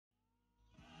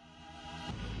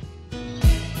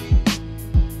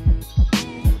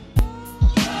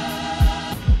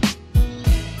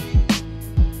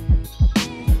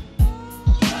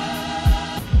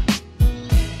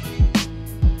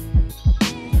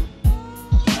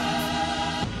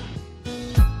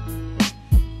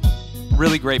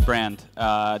really great brand,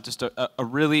 just a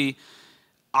really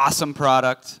awesome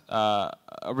product, a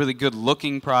really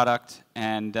good-looking product,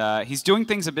 and he's doing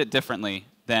things a bit differently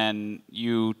than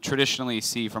you traditionally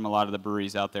see from a lot of the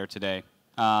breweries out there today.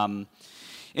 In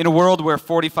a world where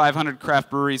 4,500 craft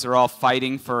breweries are all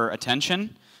fighting for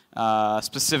attention,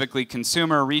 specifically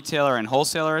consumer, retailer, and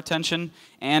wholesaler attention,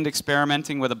 and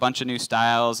experimenting with a bunch of new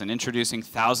styles and introducing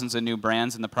thousands of new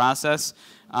brands in the process,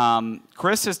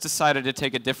 Chris has decided to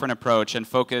take a different approach and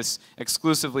focus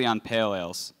exclusively on pale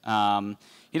ales.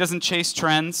 He doesn't chase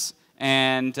trends,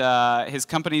 and his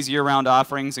company's year-round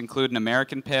offerings include an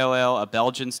American pale ale, a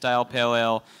Belgian-style pale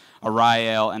ale, a rye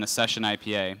ale, and a session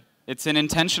IPA. It's an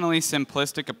intentionally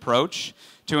simplistic approach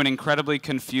to an incredibly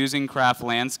confusing craft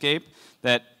landscape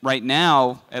that right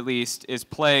now, at least, is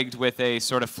plagued with a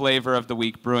sort of flavor of the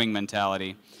week brewing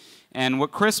mentality. And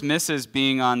what Chris misses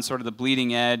being on sort of the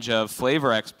bleeding edge of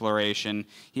flavor exploration,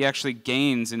 he actually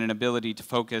gains in an ability to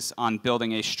focus on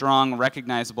building a strong,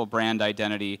 recognizable brand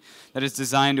identity that is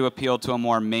designed to appeal to a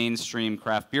more mainstream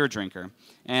craft beer drinker.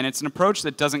 And it's an approach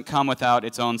that doesn't come without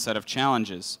its own set of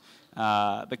challenges.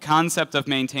 The concept of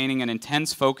maintaining an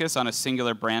intense focus on a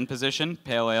singular brand position,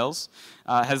 pale ales,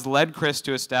 has led Chris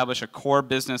to establish a core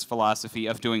business philosophy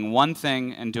of doing one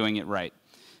thing and doing it right.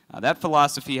 That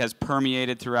philosophy has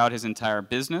permeated throughout his entire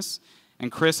business,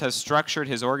 and Chris has structured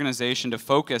his organization to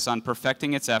focus on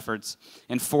perfecting its efforts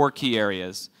in 4 key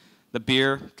areas: the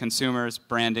beer, consumers,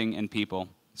 branding, and people.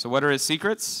 So what are his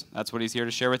secrets? That's what he's here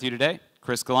to share with you today.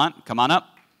 Chris Gallant, come on up.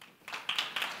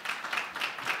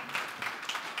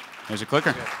 There's your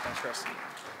clicker. Good. Thanks, Chris.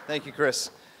 Thank you, Chris.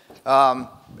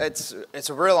 It's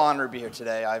a real honor to be here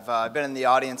today. I've been in the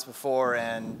audience before,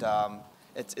 and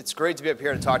it's great to be up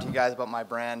here to talk to you guys about my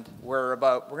brand. We're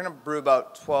going to brew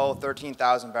about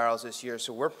 13,000 barrels this year,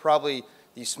 so we're probably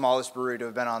the smallest brewery to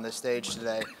have been on this stage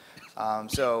today.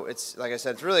 So it's, like I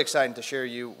said, it's really exciting to share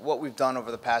you what we've done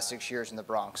over the past 6 years in the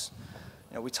Bronx.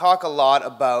 You know, we talk a lot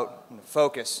about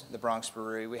focus, the Bronx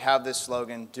Brewery. We have this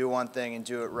slogan, do one thing and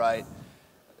do it right.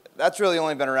 That's really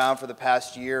only been around for the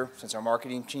past year since our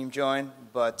marketing team joined,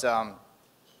 but the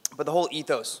whole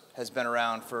ethos has been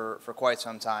around for quite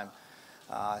some time,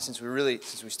 since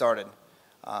we started.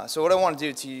 So what I want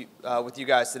to do with you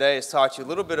guys today is talk to you a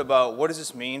little bit about what does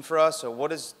this mean for us. So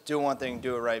what does do one thing,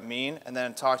 do it right mean, and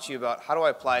then talk to you about how do I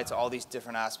apply it to all these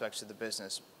different aspects of the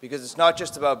business. Because it's not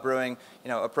just about brewing,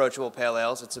 approachable pale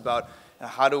ales. It's about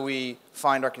how do we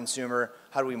find our consumer,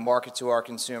 how do we market to our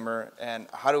consumer, and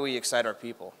how do we excite our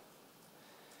people.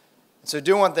 So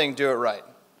do one thing, do it right.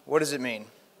 What does it mean?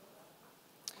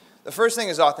 The first thing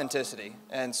is authenticity.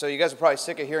 And so you guys are probably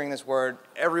sick of hearing this word.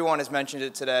 Everyone has mentioned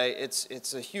it today.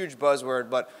 It's a huge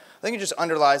buzzword, but I think it just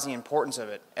underlies the importance of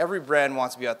it. Every brand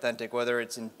wants to be authentic, whether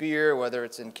it's in beer, whether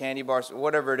it's in candy bars,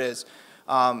 whatever it is.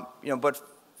 But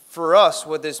for us,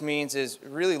 what this means is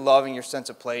really loving your sense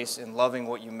of place and loving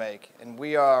what you make. And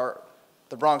we are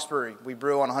the Bronx Brewery. We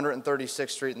brew on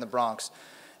 136th Street in the Bronx.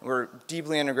 We're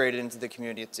deeply integrated into the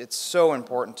community. It's so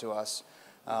important to us.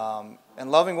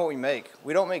 And loving what we make.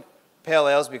 We don't make pale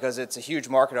ales because it's a huge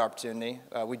market opportunity.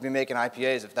 We'd be making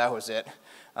IPAs if that was it.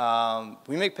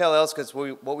 We make pale ales because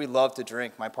what we love to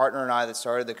drink. My partner and I that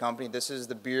started the company, this is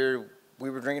the beer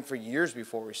we were drinking for years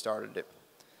before we started it.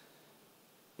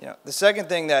 The second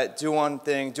thing that do one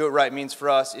thing, do it right means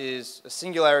for us is a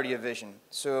singularity of vision.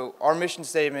 So our mission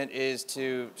statement is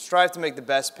to strive to make the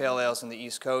best pale ales on the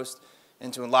East Coast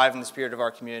and to enliven the spirit of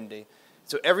our community.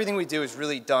 So everything we do is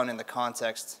really done in the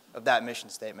context of that mission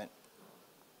statement.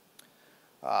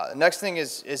 The next thing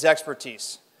is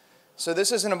expertise. So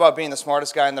this isn't about being the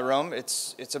smartest guy in the room.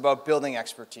 It's about building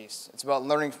expertise. It's about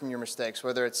learning from your mistakes,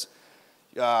 whether it's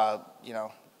a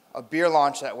beer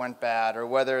launch that went bad, or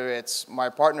whether it's my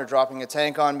partner dropping a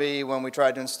tank on me when we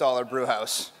tried to install our brew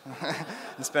house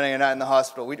and spending a night in the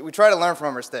hospital. We try to learn from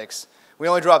our mistakes. We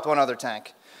only dropped one other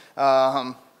tank.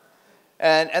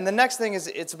 And the next thing is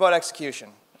it's about execution.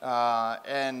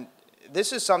 And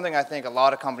this is something I think a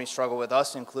lot of companies struggle with,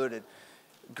 us included.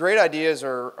 Great ideas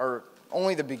are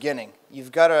only the beginning. You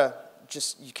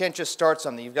can't just start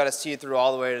something. You've got to see it through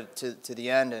all the way to the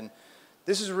end. And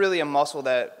this is really a muscle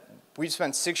that we've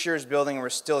spent 6 years building and we're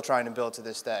still trying to build to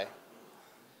this day.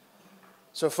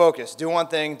 So focus, do one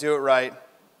thing, do it right.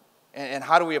 And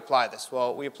how do we apply this?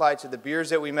 Well, we apply it to the beers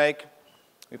that we make.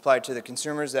 We apply it to the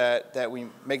consumers that we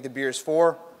make the beers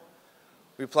for.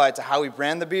 We apply it to how we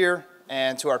brand the beer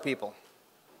and to our people.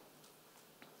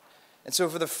 And so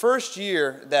for the first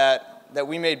year that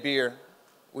we made beer,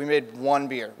 we made one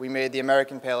beer. We made the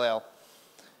American Pale Ale.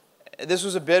 This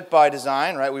was a bit by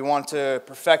design, right? We wanted to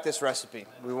perfect this recipe.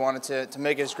 We wanted to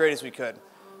make it as great as we could.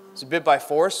 It's a bit by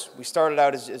force. We started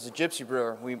out as a gypsy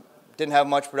brewer. We didn't have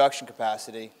much production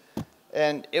capacity.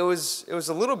 And it was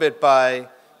a little bit by,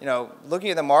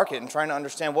 looking at the market and trying to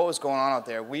understand what was going on out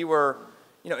there. We were,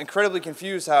 incredibly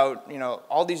confused how,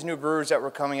 all these new brewers that were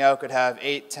coming out could have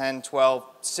 8, 10, 12,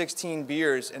 16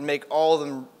 beers and make all of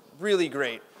them really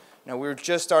great. We were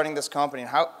just starting this company,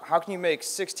 and how can you make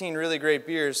 16 really great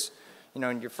beers,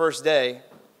 in your first day?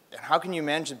 And how can you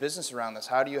manage the business around this?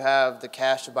 How do you have the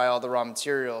cash to buy all the raw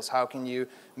materials? How can you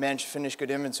manage finished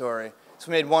good inventory? So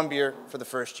we made one beer for the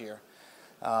first year.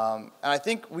 And I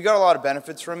think we got a lot of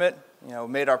benefits from it. It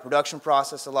made our production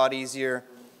process a lot easier.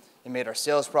 It made our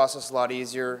sales process a lot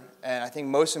easier. And I think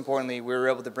most importantly, we were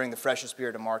able to bring the freshest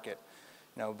beer to market.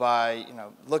 By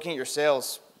looking at your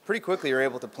sales, pretty quickly you're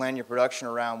able to plan your production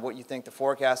around what you think the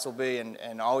forecast will be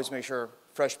and always make sure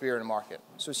fresh beer in the market.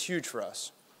 So it's huge for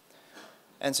us.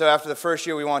 And so after the first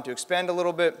year, we wanted to expand a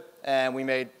little bit, and we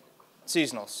made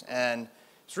seasonals. And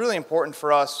it's really important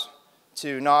for us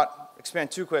to not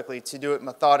expand too quickly, to do it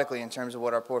methodically in terms of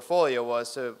what our portfolio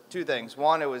was. So two things.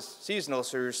 One, it was seasonal,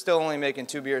 so you're still only making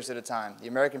 2 beers at a time, the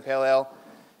American Pale Ale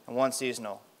and 1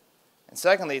 seasonal. And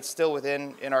secondly, it's still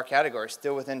within our category,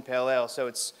 still within Pale Ale. So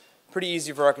it's pretty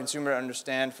easy for our consumer to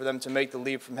understand, for them to make the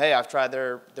leap from, hey, I've tried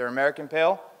their American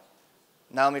Pale,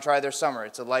 now let me try their summer.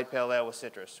 It's a light pale ale with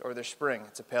citrus. Or their spring.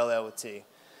 It's a pale ale with tea.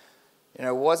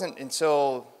 It wasn't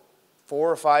until 4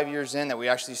 or 5 years in that we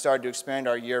actually started to expand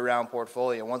our year-round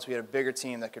portfolio, once we had a bigger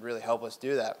team that could really help us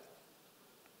do that.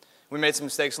 We made some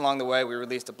mistakes along the way. We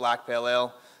released a black pale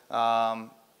ale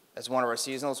as one of our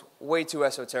seasonals. Way too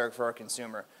esoteric for our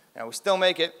consumer. We still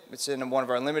make it. It's in one of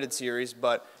our limited series,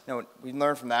 but we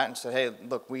learned from that and said, hey,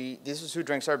 look, this is who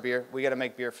drinks our beer. We got to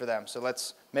make beer for them. So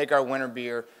let's make our winter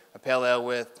beer a pale ale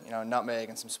with nutmeg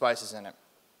and some spices in it.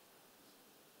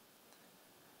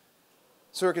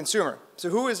 So our consumer. So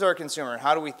who is our consumer?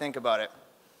 How do we think about it?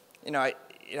 I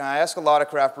ask a lot of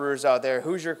craft brewers out there,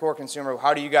 who's your core consumer?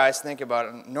 How do you guys think about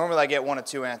it? And normally I get one of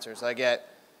two answers. I get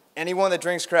anyone that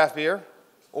drinks craft beer,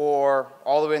 or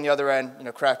all the way on the other end,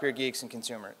 craft beer geeks and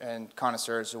consumer and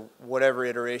connoisseurs, or whatever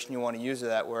iteration you want to use of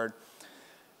that word.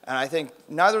 And I think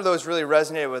neither of those really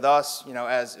resonated with us,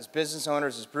 as business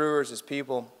owners, as brewers, as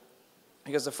people,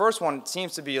 because the first one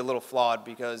seems to be a little flawed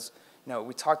because,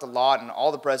 we talked a lot in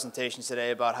all the presentations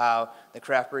today about how the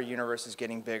craft beer universe is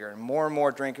getting bigger and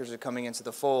more drinkers are coming into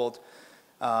the fold.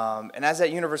 And as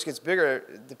that universe gets bigger,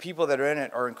 the people that are in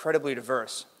it are incredibly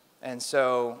diverse. And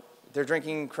so they're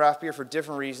drinking craft beer for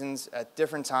different reasons at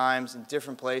different times in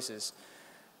different places.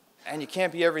 And you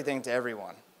can't be everything to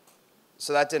everyone.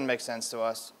 So that didn't make sense to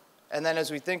us. And then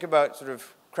as we think about sort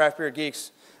of craft beer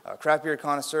geeks, craft beer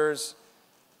connoisseurs,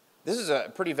 this is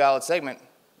a pretty valid segment.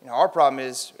 Our problem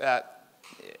is that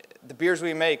the beers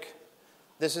we make,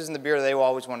 this isn't the beer they will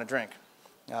always want to drink.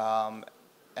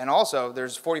 And also,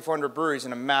 there's 4,400 breweries,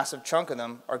 and a massive chunk of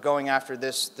them are going after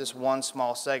this one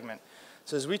small segment.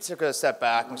 So as we took a step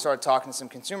back and we started talking to some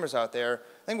consumers out there,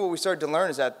 I think what we started to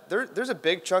learn is that there's a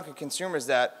big chunk of consumers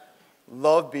that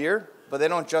love beer, but they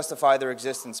don't justify their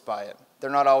existence by it.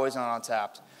 They're not always on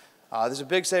Untappd. There's a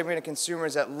big segment of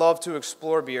consumers that love to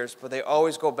explore beers, but they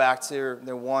always go back to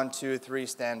their 1, 2, 3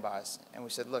 standbys. And we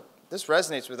said, look, this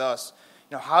resonates with us.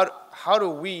 How do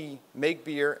we make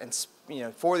beer and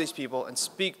for these people and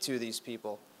speak to these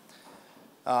people?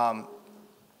 And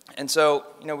so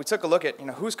we took a look at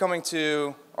who's coming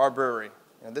to our brewery.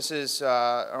 This is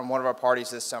on one of our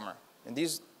parties this summer, and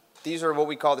these are what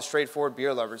we call the straightforward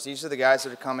beer lovers. These are the guys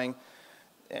that are coming.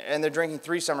 And they're drinking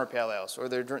 3 summer pale ales, or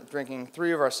they're drinking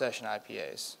 3 of our session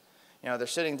IPAs. They're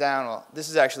sitting down. Well, this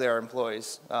is actually our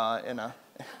employees in a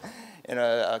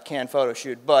canned photo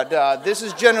shoot, but this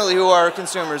is generally who our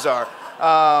consumers are.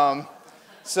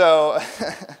 This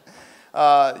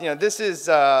is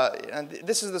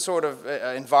the sort of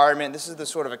environment. This is the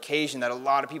sort of occasion that a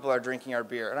lot of people are drinking our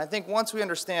beer. And I think once we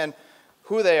understand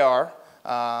who they are,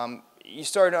 you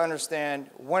start to understand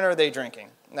when are they drinking.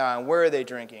 Where are they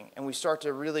drinking? And we start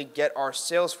to really get our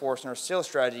sales force and our sales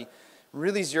strategy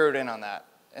really zeroed in on that.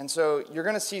 And so you're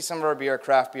going to see some of our beer,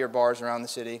 craft beer bars around the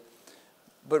city.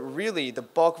 But really, the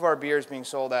bulk of our beer is being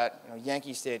sold at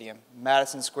Yankee Stadium,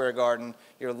 Madison Square Garden,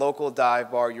 your local dive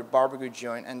bar, your barbecue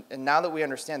joint. And now that we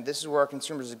understand this is where our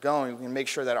consumers are going, we can make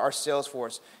sure that our sales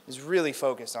force is really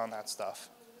focused on that stuff.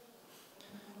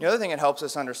 The other thing that helps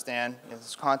us understand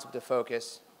this concept of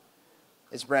focus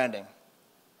is branding.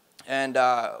 And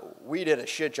we did a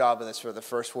shit job of this for the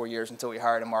first 4 years until we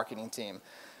hired a marketing team.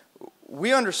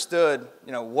 We understood,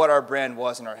 what our brand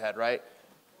was in our head, right?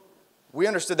 We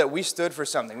understood that we stood for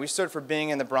something. We stood for being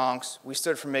in the Bronx. We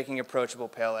stood for making approachable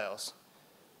pale ales.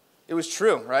 it was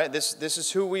true, right? This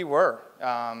is who we were.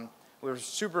 We were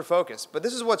super focused. But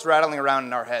this is what's rattling around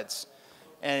in our heads.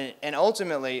 And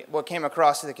ultimately, what came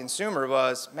across to the consumer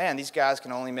was, man, these guys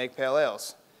can only make pale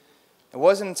ales. It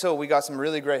wasn't until we got some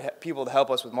really great people to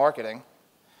help us with marketing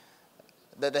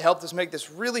that they helped us make this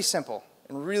really simple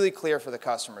and really clear for the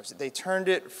customers. They turned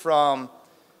it from,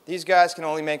 these guys can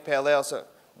only make pale ales, to,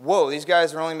 whoa, these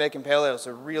guys are only making pale ales.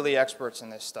 They're really experts in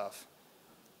this stuff.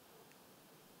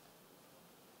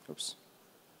 Oops.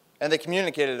 And they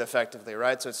communicated effectively,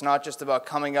 right? So it's not just about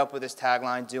coming up with this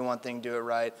tagline, do one thing, do it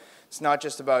right. It's not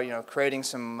just about, creating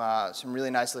some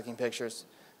really nice looking pictures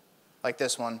like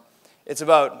this one. It's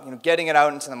about, getting it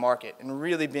out into the market and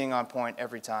really being on point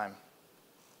every time.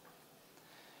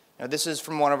 This is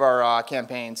from one of our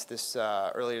campaigns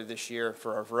earlier this year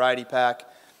for our variety pack.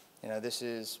 This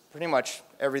is pretty much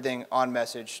everything on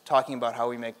message, talking about how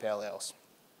we make pale ales.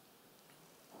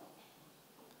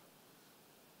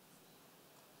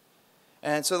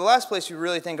 And so the last place we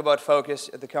really think about focus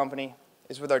at the company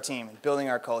is with our team and building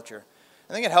our culture.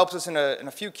 I think it helps us in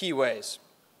a few key ways.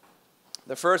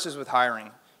 The first is with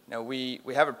hiring. We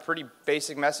have a pretty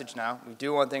basic message now. We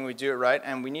do one thing, we do it right,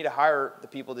 and we need to hire the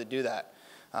people to do that.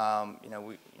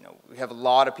 We have a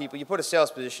lot of people. You put a sales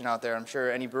position out there, I'm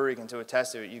sure any brewery can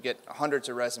attest to it. You get hundreds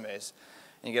of resumes.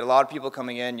 And you get a lot of people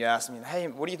coming in, you ask them, hey,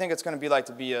 what do you think it's going to be like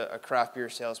to be a craft beer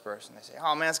salesperson? They say,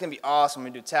 oh man, it's going to be awesome. I'm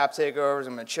going to do tap takeovers,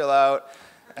 I'm going to chill out.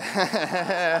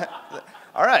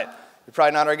 All right, you're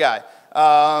probably not our guy.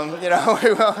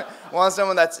 We want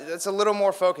someone that's a little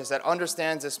more focused, that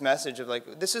understands this message of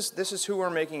like, this is who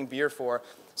we're making beer for.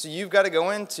 So you've got to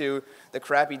go into the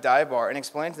crappy dive bar and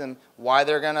explain to them why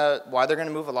they're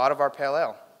gonna move a lot of our pale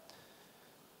ale.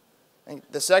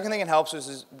 The second thing it helps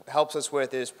us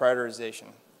with is prioritization.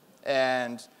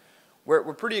 And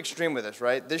we're pretty extreme with this,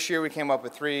 right? This year we came up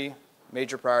with 3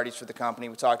 major priorities for the company.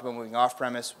 We talked about moving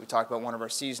off-premise, we talked about one of our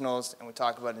seasonals, and we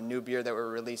talked about a new beer that we're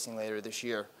releasing later this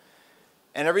year.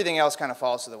 And everything else kind of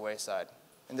falls to the wayside.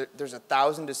 And there's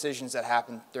 1,000 decisions that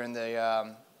happen during the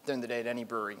day at any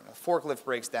brewery. A forklift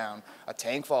breaks down, a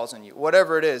tank falls on you,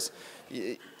 whatever it is.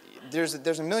 There's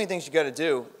a million things you got to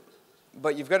do.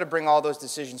 But you've got to bring all those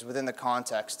decisions within the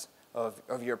context of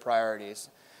your priorities.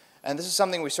 And this is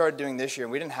something we started doing this year,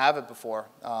 and we didn't have it before.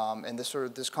 And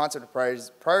this concept of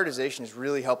prioritization has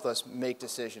really helped us make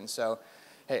decisions. So,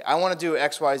 hey, I want to do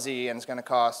X, Y, Z, and it's going to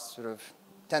cost sort of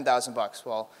 $10,000.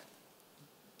 Well,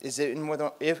 is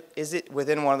it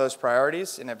within one of those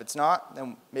priorities? And if it's not,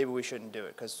 then maybe we shouldn't do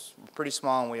it because we're pretty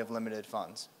small and we have limited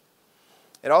funds.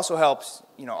 It also helps,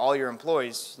 all your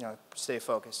employees, stay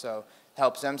focused. So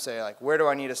helps them say, like, where do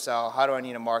I need to sell? How do I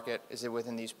need to market? Is it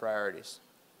within these priorities?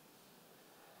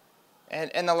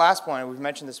 And the last point, we've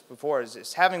mentioned this before,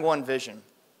 is having one vision.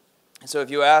 So if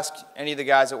you ask any of the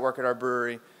guys that work at our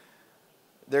brewery,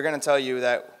 they're going to tell you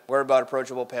that we're about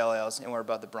approachable pale ales and we're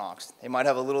about the Bronx. They might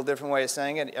have a little different way of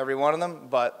saying it, every one of them,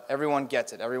 but everyone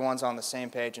gets it. Everyone's on the same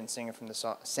page and singing from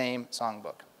the same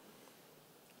songbook.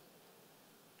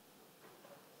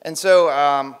 And so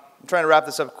I'm trying to wrap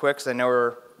this up quick because I know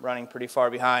we're running pretty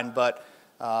far behind, but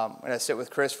I'm going to sit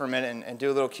with Chris for a minute and do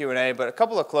a little Q&A, but a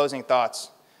couple of closing thoughts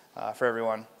for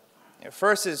everyone.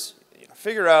 First is got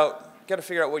to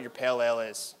figure out what your pale ale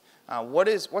is.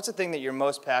 What's the thing that you're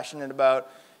most passionate about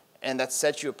and that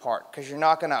sets you apart? Because you're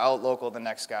not going to out-local the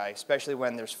next guy, especially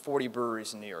when there's 40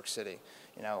 breweries in New York City.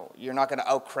 You're not going to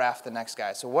out-craft the next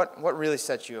guy. So what really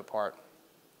sets you apart?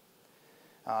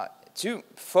 2,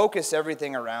 focus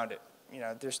everything around it.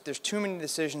 There's too many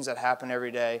decisions that happen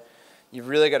every day. You've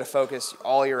really got to focus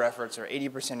all your efforts, or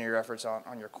 80% of your efforts,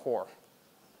 on your core.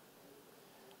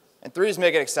 And 3 is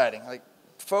make it exciting. Like,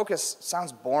 focus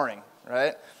sounds boring,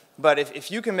 right? But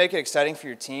if you can make it exciting for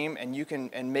your team and you can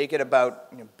make it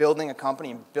about building a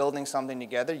company and building something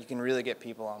together, you can really get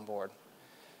people on board.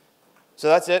 So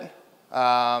that's it.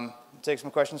 Take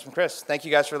some questions from Chris. Thank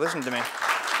you guys for listening to me.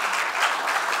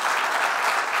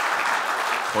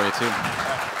 For you too.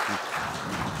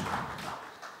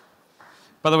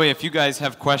 By the way, if you guys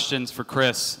have questions for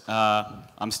Chris,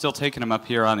 I'm still taking them up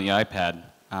here on the iPad.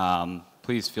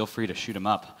 Please feel free to shoot them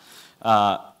up.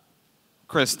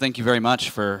 Chris, thank you very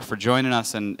much for joining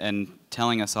us and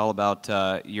telling us all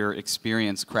about your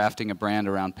experience crafting a brand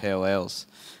around pale ales.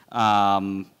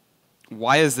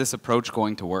 Why is this approach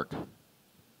going to work?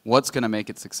 What's going to make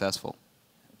it successful?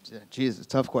 Geez, it's a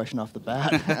tough question off the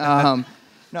bat.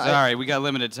 Sorry, we got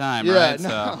limited time, yeah, right?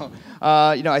 No.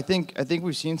 I think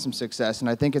we've seen some success, and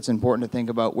I think it's important to think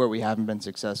about where we haven't been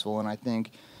successful. And I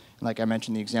think, like I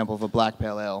mentioned, the example of a black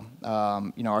pale ale.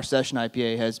 Our session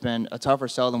IPA has been a tougher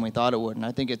sell than we thought it would. And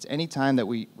I think it's any time that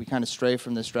we kind of stray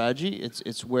from this strategy,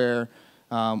 it's where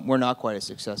we're not quite as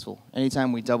successful.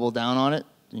 Anytime we double down on it,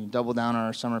 double down on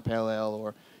our summer pale ale,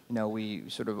 or we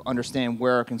sort of understand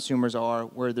where our consumers are,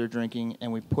 where they're drinking,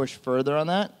 and we push further on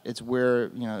that, it's where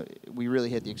we really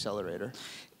hit the accelerator.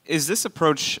 Is this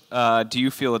approach, do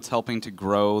you feel it's helping to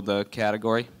grow the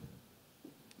category?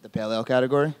 The pale ale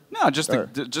category? No, just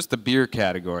the beer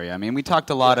category. I mean, we talked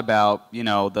a lot about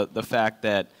the fact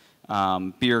that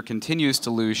beer continues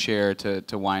to lose share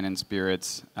to wine and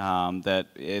spirits, that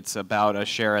it's about a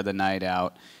share of the night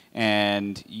out,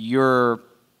 and you're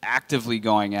actively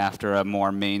going after a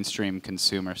more mainstream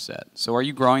consumer set. So are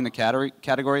you growing the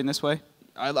category in this way?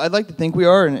 I'd like to think we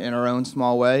are in our own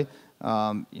small way.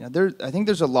 I think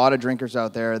there's a lot of drinkers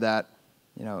out there that,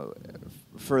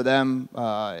 for them,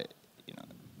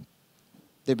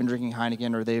 they've been drinking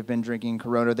Heineken or they've been drinking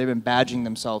Corona. They've been badging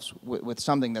themselves with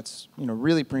something that's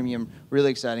really premium, really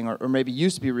exciting, or maybe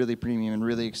used to be really premium and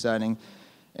really exciting,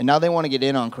 and now they want to get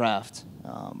in on craft,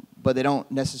 but they don't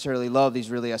necessarily love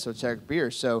these really esoteric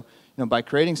beers. So by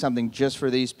creating something just for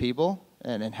these people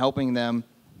and helping them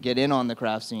get in on the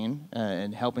craft scene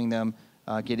and helping them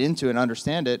get into and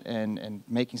understand it and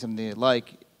making something they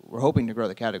like, we're hoping to grow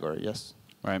the category, yes.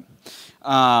 Right.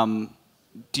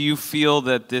 Do you feel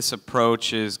that this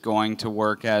approach is going to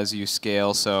work as you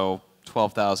scale? So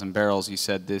 12,000 barrels, you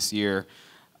said, this year.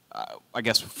 I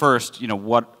guess first,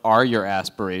 what are your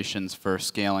aspirations for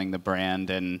scaling the brand?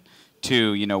 And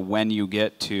two, when you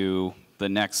get to the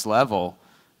next level,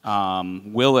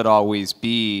 will it always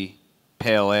be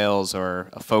pale ales or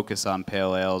a focus on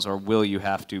pale ales, or will you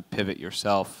have to pivot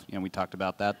yourself? We talked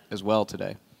about that as well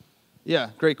today.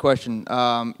 Yeah, great question.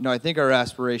 I think our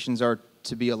aspirations are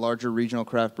to be a larger regional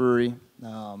craft brewery.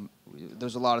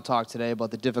 There's a lot of talk today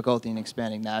about the difficulty in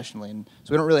expanding nationally, and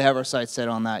so we don't really have our sights set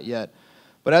on that yet.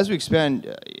 But as we expand,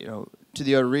 to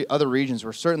the other regions,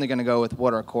 we're certainly going to go with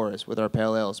what our core is, with our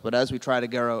pale ales. But as we try to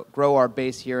grow our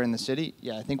base here in the city,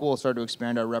 yeah, I think we'll start to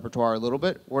expand our repertoire a little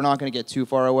bit. We're not going to get too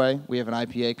far away. We have an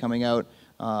IPA coming out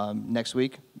next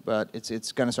week, but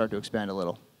it's going to start to expand a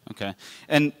little. Okay.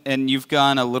 And you've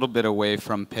gone a little bit away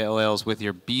from pale ales with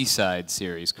your B-side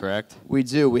series, correct? We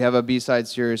do. We have a B-side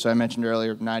series. So I mentioned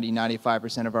earlier,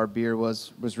 95% of our beer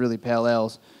was really pale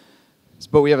ales.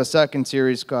 But we have a second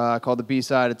series called the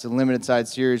B-side. It's a limited side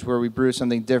series where we brew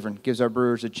something different. It gives our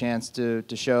brewers a chance to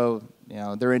show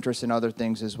their interest in other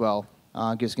things as well.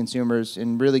 Gives consumers,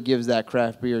 and really gives that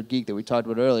craft beer geek that we talked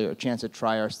about earlier, a chance to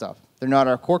try our stuff. They're not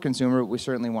our core consumer, but we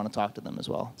certainly want to talk to them as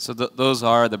well. So those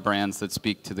are the brands that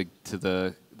speak to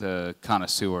the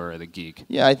connoisseur or the geek.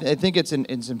 Yeah, I think it's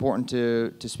important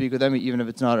to speak with them, even if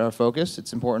it's not our focus.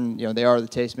 It's important, they are the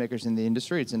tastemakers in the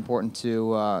industry. It's important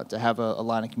to have a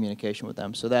line of communication with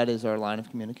them. So that is our line of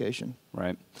communication.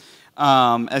 Right.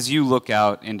 As you look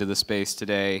out into the space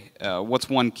today, what's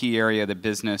one key area of the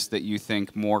business that you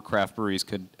think more craft breweries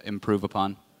could improve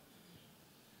upon?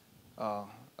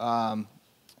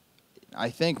 I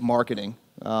think marketing.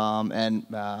 And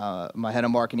my head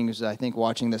of marketing is, I think,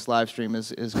 watching this live stream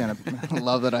is going to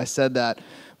love that I said that.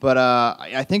 But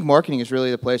I think marketing is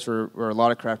really the place where a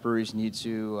lot of craft breweries need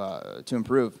to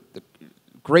improve. The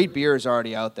great beer is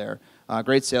already out there.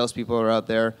 Great salespeople are out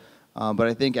there. But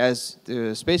I think as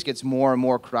the space gets more and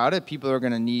more crowded, people are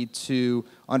going to need to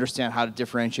understand how to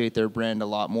differentiate their brand a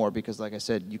lot more because, like I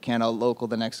said, you can't out-local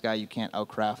the next guy. You can't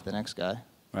out-craft the next guy.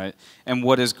 Right. And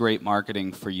what is great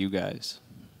marketing for you guys?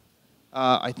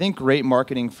 I think great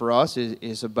marketing for us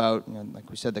is about, like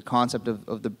we said, the concept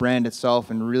of the brand itself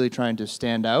and really trying to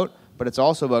stand out, but it's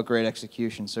also about great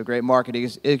execution. So great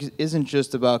marketing isn't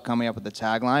just about coming up with the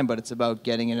tagline, but it's about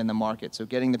getting it in the market. So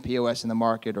getting the POS in the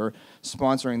market or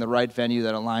sponsoring the right venue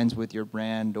that aligns with your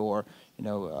brand or,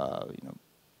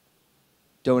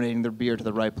 donating their beer to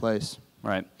the right place.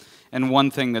 Right. And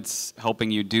one thing that's helping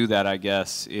you do that, I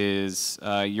guess, is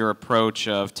your approach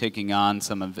of taking on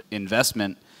some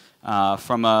investment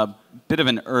from a bit of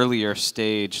an earlier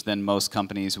stage than most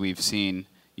companies we've seen.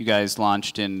 You guys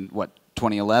launched in,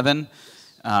 2011?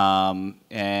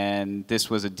 And this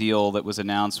was a deal that was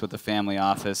announced with the family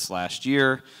office last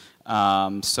year.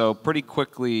 So pretty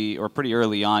quickly, or pretty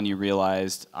early on, you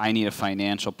realized, I need a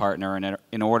financial partner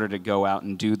in order to go out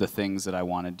and do the things that I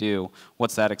want to do.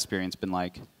 What's that experience been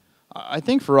like? I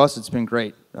think for us it's been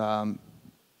great.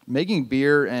 Making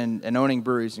beer and owning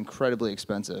breweries is incredibly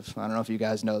expensive. I don't know if you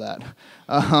guys know that.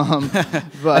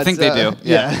 But, I think they do.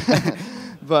 Yeah.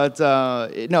 But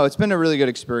no, it's been a really good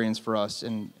experience for us.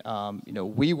 And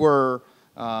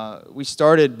we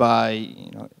started by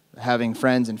having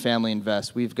friends and family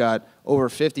invest. We've got over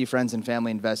 50 friends and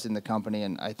family invested in the company,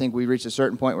 and I think we reached a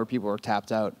certain point where people were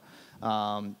tapped out.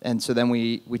 And so then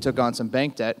we took on some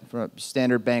bank debt, for a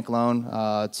standard bank loan,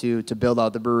 to build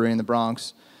out the brewery in the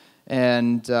Bronx.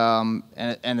 And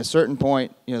at a certain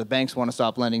point, the banks want to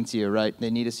stop lending to you, right? They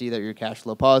need to see that you're cash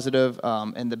flow positive,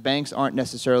 and the banks aren't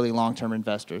necessarily long-term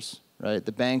investors, right?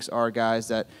 The banks are guys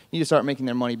that need to start making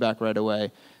their money back right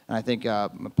away. And I think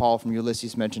Paul from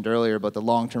Ulysses mentioned earlier about the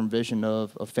long-term vision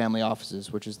of family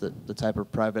offices, which is the type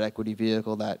of private equity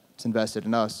vehicle that's invested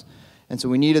in us. And so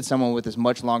we needed someone with this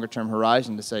much longer-term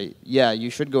horizon to say, yeah, you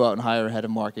should go out and hire a head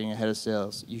of marketing, a head of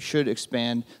sales. You should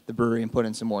expand the brewery and put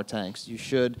in some more tanks. You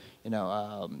should,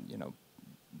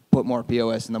 put more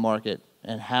POS in the market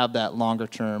and have that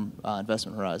longer-term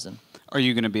investment horizon. Are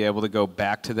you going to be able to go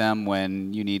back to them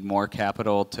when you need more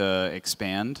capital to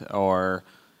expand, or,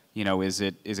 is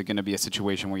it going to be a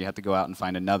situation where you have to go out and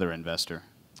find another investor?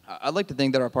 I'd like to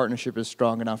think that our partnership is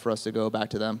strong enough for us to go back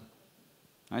to them.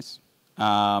 Nice.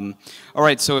 All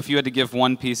right, so if you had to give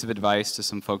one piece of advice to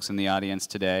some folks in the audience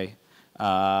today,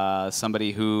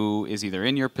 somebody who is either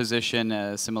in your position,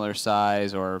 a similar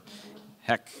size, or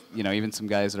heck, even some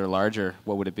guys that are larger,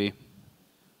 what would it be?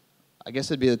 I guess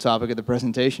it'd be the topic of the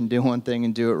presentation: do one thing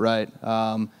and do it right.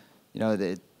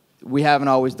 We haven't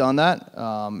always done that,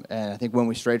 and I think when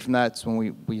we strayed from that, it's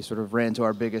when we sort of ran into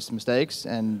our biggest mistakes,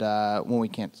 and when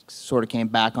we sort of came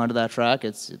back onto that track,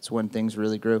 it's when things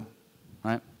really grew.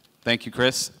 All right. Thank you,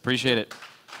 Chris. Appreciate it.